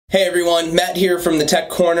Hey everyone, Matt here from the Tech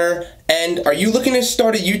Corner, and are you looking to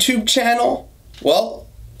start a YouTube channel? Well,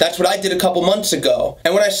 that's what I did a couple months ago.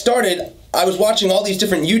 And when I started, I was watching all these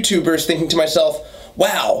different YouTubers thinking to myself,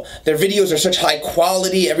 wow, their videos are such high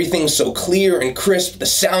quality, everything's so clear and crisp, the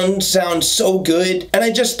sound sounds so good. And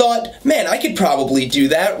I just thought, man, I could probably do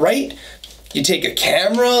that, right? You take a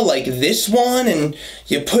camera like this one and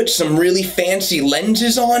you put some really fancy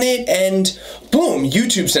lenses on it and boom,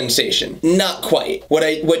 YouTube sensation. Not quite.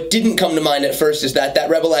 What didn't come to mind at first is that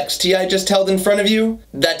Rebel XT I just held in front of you,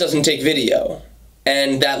 that doesn't take video.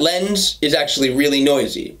 And that lens is actually really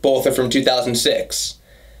noisy. Both are from 2006.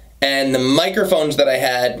 And the microphones that I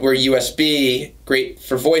had were USB, great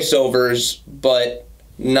for voiceovers, but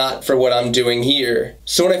not for what I'm doing here.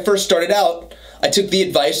 So when I first started out, I took the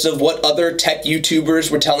advice of what other tech YouTubers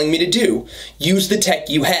were telling me to do. Use the tech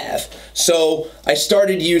you have. So I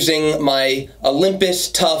started using my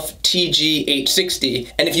Olympus Tough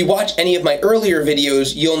TG860, and if you watch any of my earlier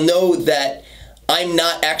videos, you'll know that I'm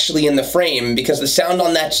not actually in the frame because the sound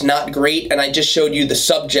on that's not great, and I just showed you the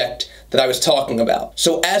subject that I was talking about.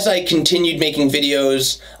 So as I continued making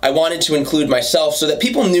videos, I wanted to include myself so that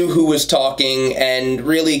people knew who was talking, and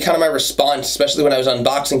really kind of my response, especially when I was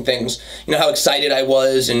unboxing things, you know, how excited I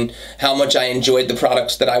was and how much I enjoyed the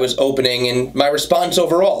products that I was opening and my response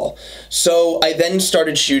overall. So I then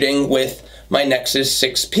started shooting with my Nexus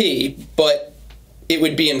 6P, but it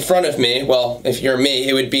would be in front of me, well, if you're me,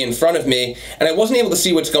 it would be in front of me, and I wasn't able to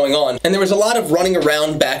see what's going on. And there was a lot of running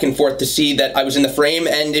around back and forth to see that I was in the frame,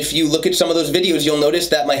 and if you look at some of those videos, you'll notice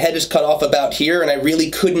that my head is cut off about here, and I really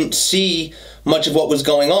couldn't see much of what was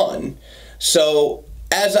going on. So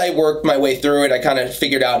as I worked my way through it, I kind of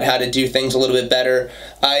figured out how to do things a little bit better.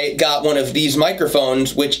 I got one of these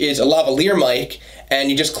microphones, which is a lavalier mic, and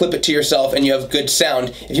you just clip it to yourself and you have good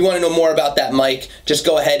sound. If you want to know more about that mic, just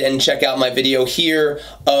go ahead and check out my video here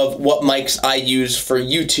of what mics I use for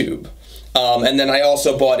YouTube. And then I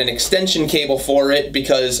also bought an extension cable for it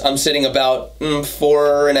because I'm sitting about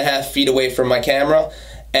 4.5 feet away from my camera,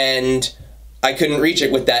 and I couldn't reach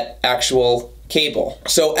it with that actual cable.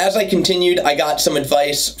 So as I continued, I got some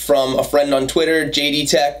advice from a friend on Twitter, JD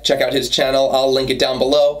Tech. Check out his channel, I'll link it down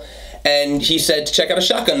below. And he said to check out a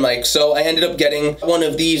shotgun mic. So I ended up getting one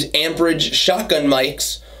of these amperage shotgun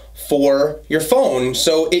mics for your phone.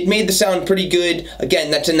 So it made the sound pretty good. Again,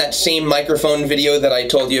 that's in that same microphone video that I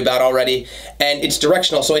told you about already. And it's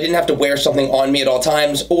directional, so I didn't have to wear something on me at all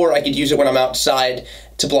times, or I could use it when I'm outside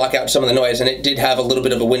to block out some of the noise, and it did have a little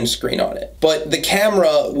bit of a windscreen on it. But the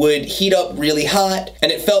camera would heat up really hot,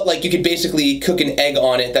 and it felt like you could basically cook an egg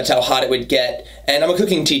on it. That's how hot it would get. And I'm a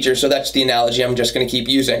cooking teacher, so that's the analogy I'm just gonna keep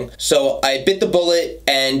using. So I bit the bullet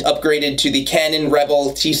and upgraded to the Canon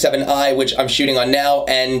Rebel T7i, which I'm shooting on now,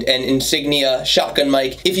 and an Insignia shotgun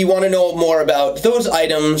mic. If you wanna know more about those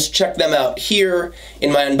items, check them out here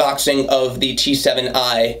in my unboxing of the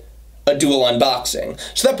T7i, a dual unboxing.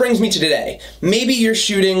 So that brings me to today. Maybe you're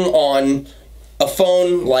shooting on a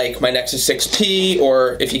phone like my Nexus 6P,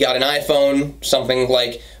 or if you got an iPhone, something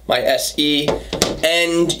like my SE,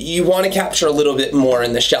 and you want to capture a little bit more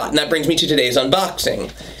in the shot. And that brings me to today's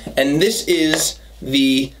unboxing. And this is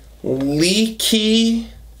the Leiqi,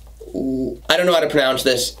 I don't know how to pronounce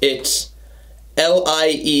this, it's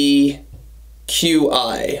Leiqi,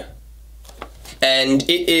 and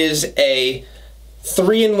it is a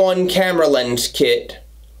 3-in-1 camera lens kit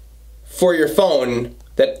for your phone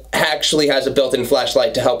that actually has a built-in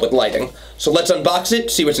flashlight to help with lighting. So let's unbox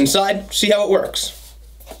it, see what's inside, see how it works.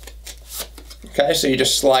 Okay, so you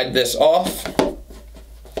just slide this off.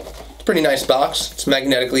 It's a pretty nice box. It's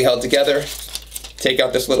magnetically held together. Take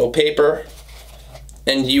out this little paper,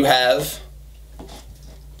 and you have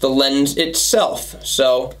the lens itself.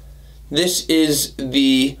 So this is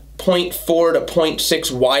the 0.4 to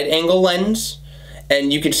 0.6 wide angle lens.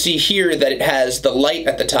 And you can see here that it has the light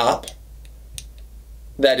at the top.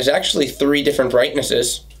 That is actually 3 different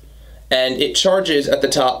brightnesses. And it charges at the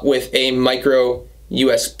top with a micro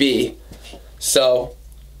USB. So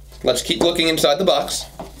let's keep looking inside the box.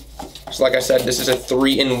 So like I said, this is a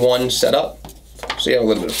 3-in-1 setup. So you have a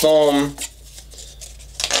little bit of foam,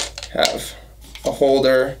 have a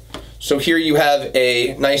holder. So here you have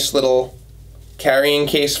a nice little carrying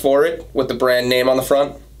case for it with the brand name on the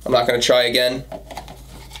front. I'm not going to try again.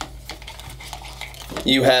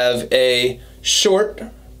 You have a short,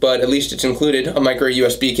 but at least it's included, a micro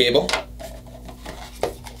USB cable.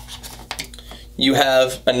 You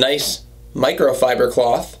have a nice microfiber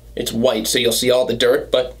cloth. It's white, so you'll see all the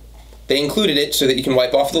dirt, but they included it so that you can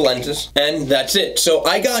wipe off the lenses. And that's it. So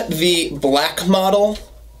I got the black model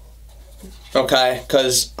okay,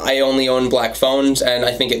 because I only own black phones and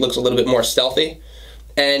I think it looks a little bit more stealthy.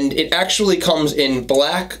 and it actually comes in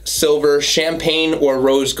black, silver, champagne, or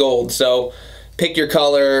rose gold. So pick your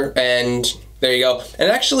color, and there you go. And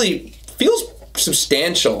it actually feels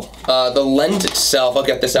substantial. The lens itself, I'll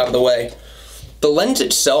get this out of the way. The lens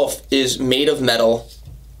itself is made of metal.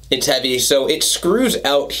 It's heavy, so it screws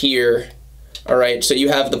out here. All right, so you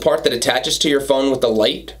have the part that attaches to your phone with the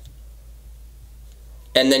light,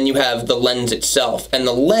 and then you have the lens itself. And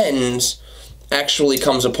the lens actually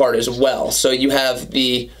comes apart as well. So you have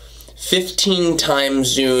the 15 times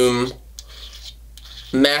zoom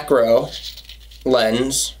macro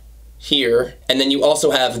lens here, and then you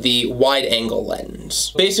also have the wide angle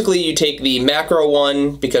lens. Basically, you take the macro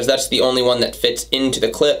one, because that's the only one that fits into the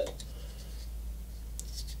clip,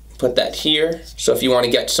 put that here. So if you want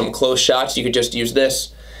to get some close shots, you could just use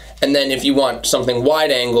this. And then if you want something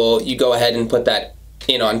wide angle, you go ahead and put that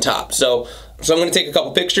in on top. So I'm going to take a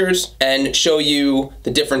couple pictures and show you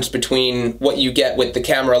the difference between what you get with the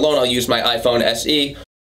camera alone. I'll use my iPhone SE.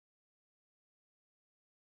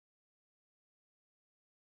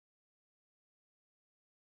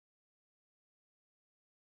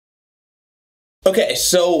 Okay,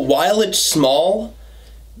 so while it's small,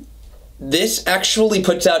 this actually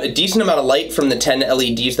puts out a decent amount of light from the 10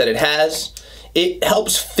 LEDs that it has. It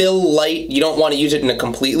helps fill light. You don't want to use it in a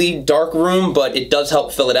completely dark room, but it does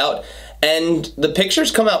help fill it out. And the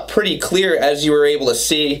pictures come out pretty clear, as you were able to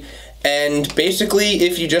see. And basically,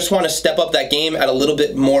 if you just want to step up that game, add a little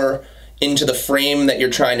bit more into the frame that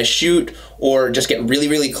you're trying to shoot, or just get really,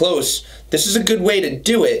 really close, this is a good way to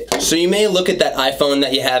do it. So you may look at that iPhone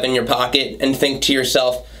that you have in your pocket and think to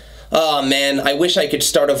yourself, oh man, I wish I could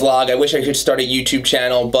start a vlog, I wish I could start a YouTube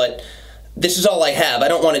channel, but this is all I have, I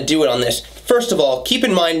don't want to do it on this. First of all, keep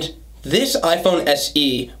in mind, this iPhone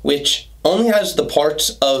SE, which only has the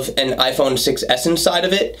parts of an iPhone 6s inside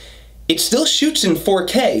of it, it still shoots in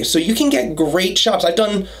 4K, so you can get great shots. I've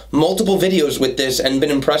done multiple videos with this and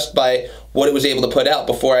been impressed by what it was able to put out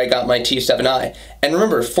before I got my T7i. And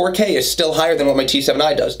remember, 4K is still higher than what my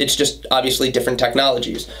T7i does. It's just obviously different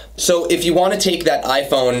technologies. So if you want to take that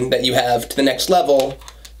iPhone that you have to the next level,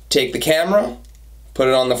 take the camera, put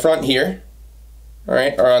it on the front here, all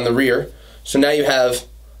right, or on the rear. So now you have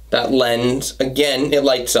that lens. Again, it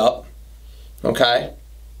lights up, okay?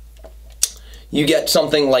 You get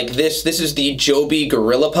something like this. This is the Joby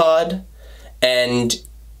GorillaPod, and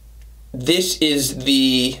this is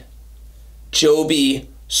the Joby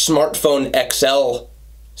Smartphone XL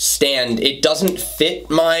stand. It doesn't fit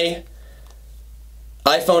my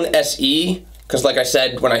iPhone SE, because like I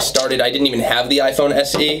said, when I started, I didn't even have the iPhone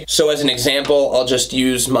SE. So as an example, I'll just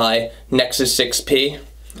use my Nexus 6P.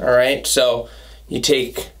 All right, so you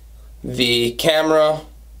take the camera,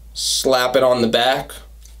 slap it on the back.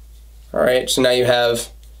 All right, so now you have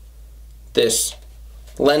this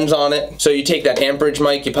lens on it. So you take that amperage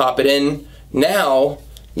mic, you pop it in. Now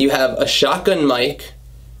you have a shotgun mic.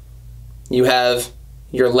 You have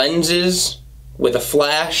your lenses with a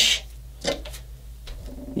flash.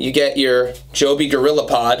 You get your Joby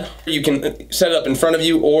GorillaPod. You can set it up in front of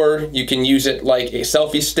you, or you can use it like a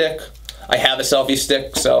selfie stick. I have a selfie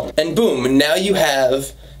stick, so. And boom, now you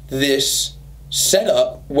have this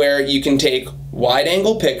setup where you can take wide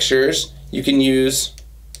angle pictures. You can use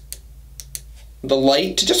the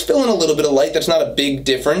light to just fill in a little bit of light. That's not a big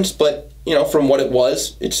difference, but you know, from what it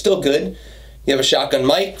was, it's still good. You have a shotgun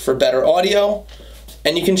mic for better audio,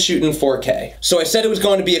 and you can shoot in 4K. So I said it was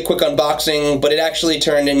going to be a quick unboxing, but it actually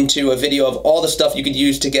turned into a video of all the stuff you could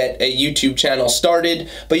use to get a YouTube channel started.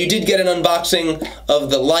 But you did get an unboxing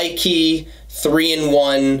of the Leiqi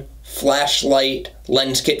 3-in-1 flashlight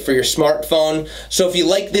lens kit for your smartphone. So if you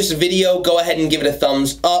like this video, go ahead and give it a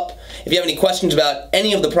thumbs up. If you have any questions about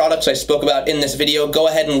any of the products I spoke about in this video, go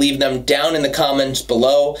ahead and leave them down in the comments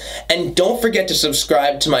below. And don't forget to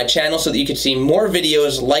subscribe to my channel so that you can see more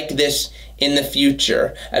videos like this in the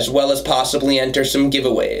future, as well as possibly enter some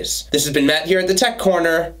giveaways. This has been Matt here at the Tech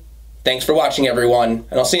Corner. Thanks for watching, everyone,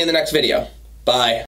 and I'll see you in the next video. Bye.